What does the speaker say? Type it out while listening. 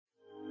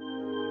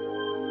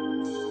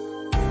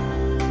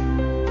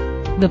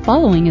The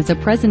following is a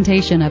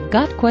presentation of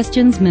Got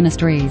Questions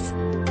Ministries.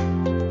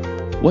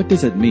 What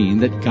does it mean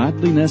that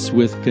godliness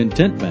with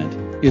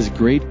contentment is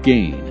great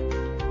gain?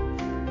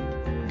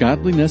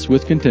 Godliness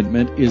with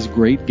contentment is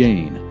great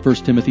gain. 1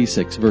 Timothy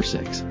 6, verse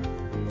 6.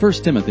 1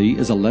 Timothy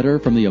is a letter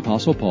from the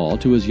Apostle Paul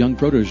to his young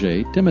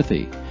protege,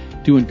 Timothy,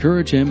 to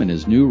encourage him in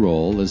his new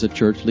role as a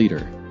church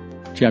leader.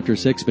 Chapter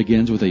 6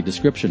 begins with a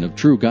description of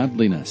true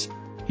godliness.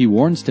 He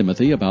warns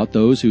Timothy about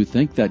those who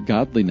think that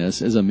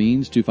godliness is a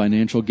means to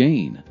financial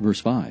gain.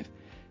 Verse 5.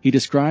 He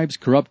describes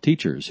corrupt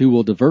teachers who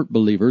will divert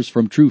believers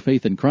from true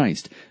faith in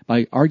Christ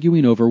by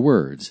arguing over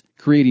words,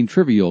 creating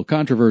trivial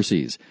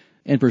controversies,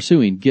 and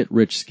pursuing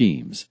get-rich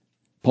schemes.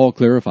 Paul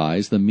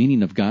clarifies the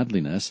meaning of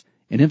godliness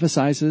and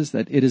emphasizes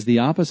that it is the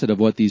opposite of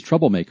what these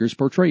troublemakers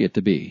portray it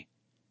to be.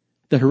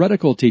 The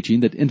heretical teaching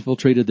that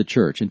infiltrated the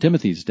church in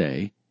Timothy's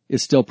day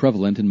is still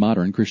prevalent in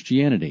modern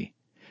Christianity.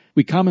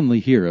 We commonly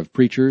hear of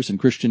preachers and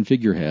Christian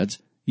figureheads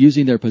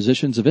using their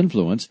positions of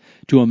influence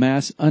to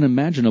amass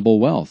unimaginable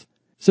wealth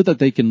so that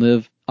they can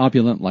live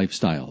opulent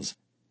lifestyles.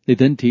 They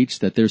then teach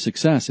that their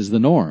success is the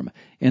norm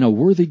and a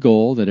worthy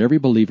goal that every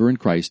believer in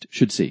Christ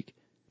should seek.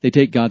 They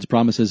take God's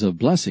promises of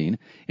blessing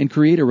and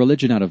create a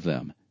religion out of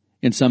them.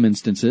 In some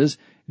instances,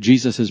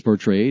 Jesus is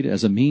portrayed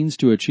as a means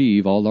to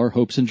achieve all our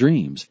hopes and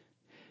dreams.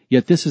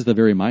 Yet this is the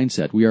very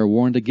mindset we are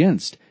warned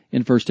against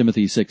in 1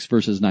 Timothy 6,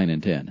 verses 9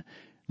 and 10.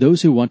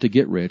 Those who want to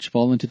get rich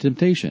fall into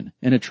temptation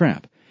and a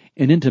trap,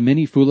 and into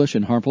many foolish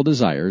and harmful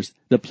desires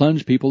that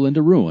plunge people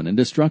into ruin and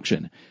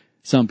destruction.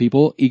 Some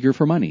people, eager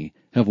for money,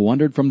 have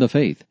wandered from the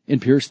faith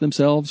and pierced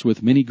themselves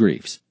with many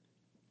griefs.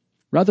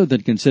 Rather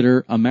than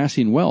consider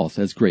amassing wealth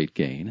as great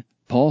gain,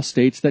 Paul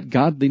states that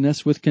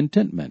godliness with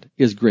contentment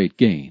is great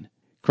gain.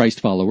 Christ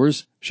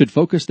followers should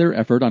focus their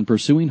effort on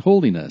pursuing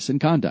holiness in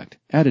conduct,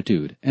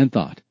 attitude, and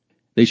thought.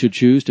 They should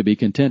choose to be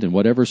content in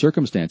whatever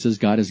circumstances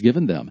God has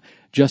given them,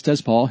 just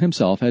as Paul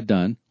himself had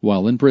done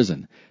while in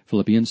prison.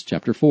 Philippians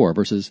chapter 4,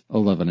 verses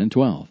 11 and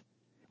 12.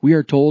 We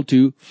are told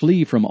to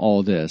flee from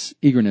all this,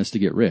 eagerness to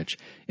get rich,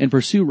 and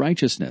pursue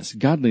righteousness,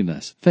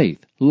 godliness,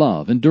 faith,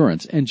 love,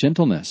 endurance, and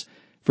gentleness.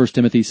 1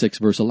 Timothy 6,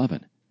 verse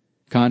 11.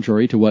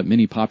 Contrary to what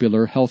many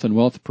popular health and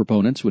wealth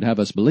proponents would have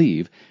us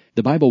believe,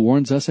 the Bible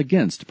warns us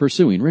against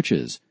pursuing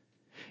riches.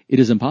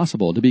 It is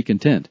impossible to be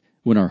content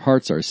when our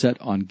hearts are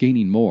set on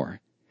gaining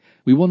more.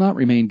 We will not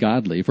remain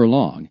godly for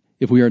long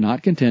if we are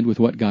not content with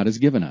what God has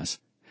given us.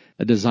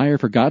 A desire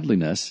for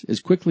godliness is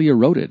quickly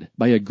eroded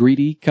by a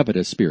greedy,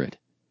 covetous spirit.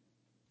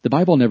 The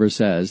Bible never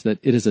says that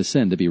it is a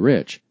sin to be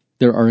rich.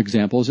 There are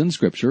examples in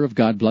Scripture of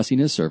God blessing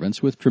His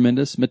servants with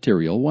tremendous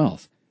material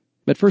wealth.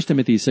 But 1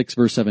 Timothy 6,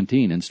 verse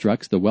 17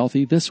 instructs the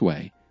wealthy this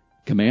way: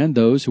 Command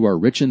those who are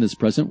rich in this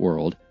present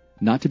world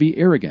not to be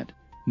arrogant,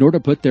 nor to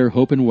put their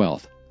hope in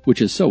wealth,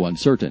 which is so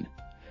uncertain,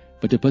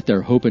 but to put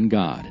their hope in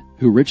God,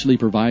 who richly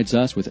provides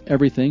us with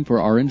everything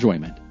for our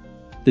enjoyment.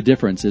 The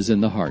difference is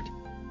in the heart.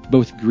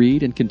 Both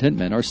greed and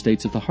contentment are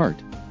states of the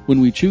heart. When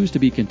we choose to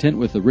be content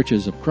with the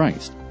riches of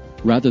Christ,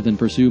 rather than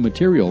pursue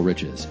material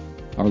riches,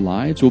 our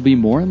lives will be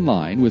more in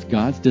line with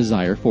God's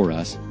desire for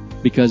us,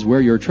 because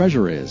where your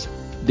treasure is,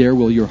 there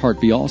will your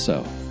heart be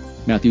also.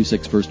 Matthew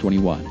 6, verse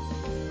 21.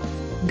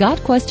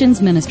 Got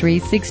Questions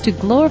Ministries seeks to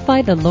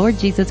glorify the Lord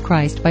Jesus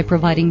Christ by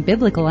providing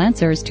biblical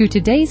answers to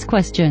today's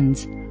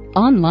questions.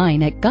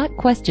 Online at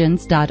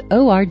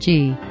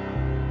gotquestions.org.